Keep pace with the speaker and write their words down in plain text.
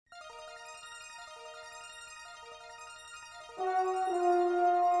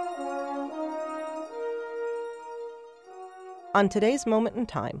On today's Moment in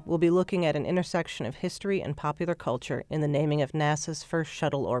Time, we'll be looking at an intersection of history and popular culture in the naming of NASA's first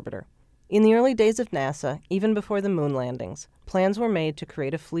shuttle orbiter. In the early days of NASA, even before the moon landings, plans were made to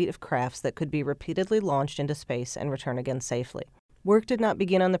create a fleet of crafts that could be repeatedly launched into space and return again safely. Work did not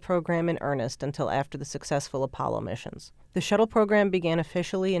begin on the program in earnest until after the successful Apollo missions. The shuttle program began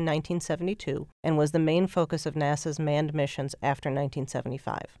officially in 1972 and was the main focus of NASA's manned missions after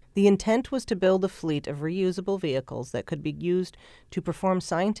 1975. The intent was to build a fleet of reusable vehicles that could be used to perform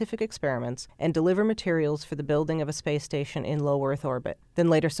scientific experiments and deliver materials for the building of a space station in low Earth orbit, then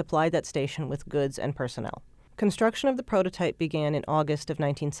later supply that station with goods and personnel. Construction of the prototype began in August of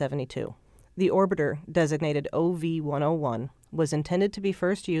 1972. The orbiter, designated OV-101, was intended to be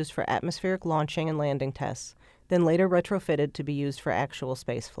first used for atmospheric launching and landing tests, then later retrofitted to be used for actual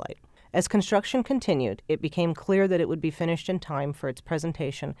spaceflight. As construction continued, it became clear that it would be finished in time for its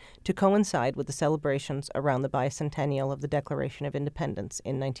presentation to coincide with the celebrations around the bicentennial of the Declaration of Independence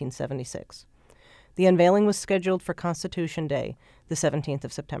in 1976. The unveiling was scheduled for Constitution Day, the 17th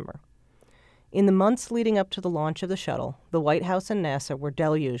of September. In the months leading up to the launch of the shuttle, the White House and NASA were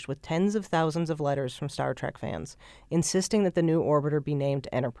deluged with tens of thousands of letters from Star Trek fans, insisting that the new orbiter be named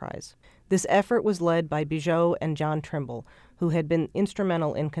Enterprise. This effort was led by Bigelow and John Trimble, who had been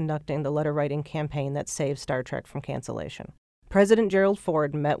instrumental in conducting the letter-writing campaign that saved Star Trek from cancellation. President Gerald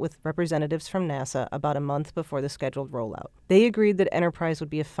Ford met with representatives from NASA about a month before the scheduled rollout. They agreed that Enterprise would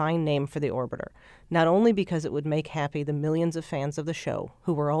be a fine name for the orbiter, not only because it would make happy the millions of fans of the show,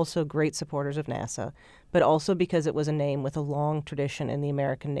 who were also great supporters of NASA, but also because it was a name with a long tradition in the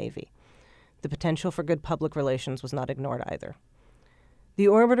American Navy. The potential for good public relations was not ignored either. The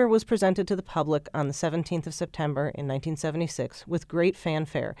orbiter was presented to the public on the 17th of September in 1976 with great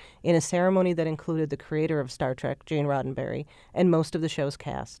fanfare in a ceremony that included the creator of Star Trek, Gene Roddenberry, and most of the show's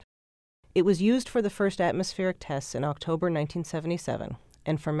cast. It was used for the first atmospheric tests in October 1977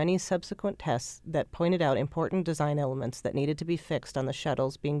 and for many subsequent tests that pointed out important design elements that needed to be fixed on the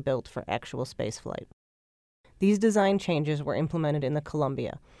shuttles being built for actual spaceflight. These design changes were implemented in the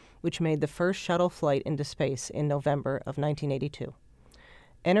Columbia, which made the first shuttle flight into space in November of 1982.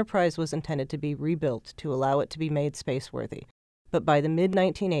 Enterprise was intended to be rebuilt to allow it to be made spaceworthy, but by the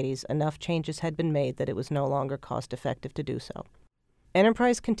mid-1980s, enough changes had been made that it was no longer cost-effective to do so.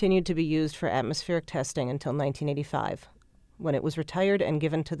 Enterprise continued to be used for atmospheric testing until 1985, when it was retired and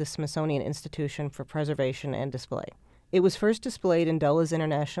given to the Smithsonian Institution for Preservation and Display. It was first displayed in Dulles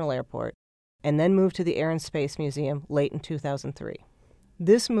International Airport and then moved to the Air and Space Museum late in 2003.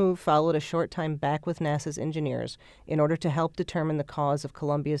 This move followed a short time back with NASA's engineers in order to help determine the cause of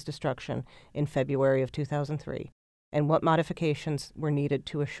Columbia's destruction in February of 2003 and what modifications were needed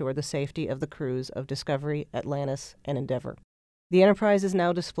to assure the safety of the crews of Discovery, Atlantis, and Endeavour. The Enterprise is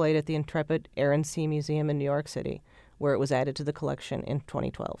now displayed at the Intrepid Air and Sea Museum in New York City, where it was added to the collection in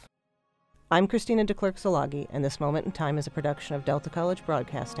 2012. I'm Christina DeClercq-Zalagi, and this Moment in Time is a production of Delta College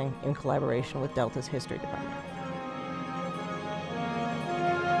Broadcasting in collaboration with Delta's History Department.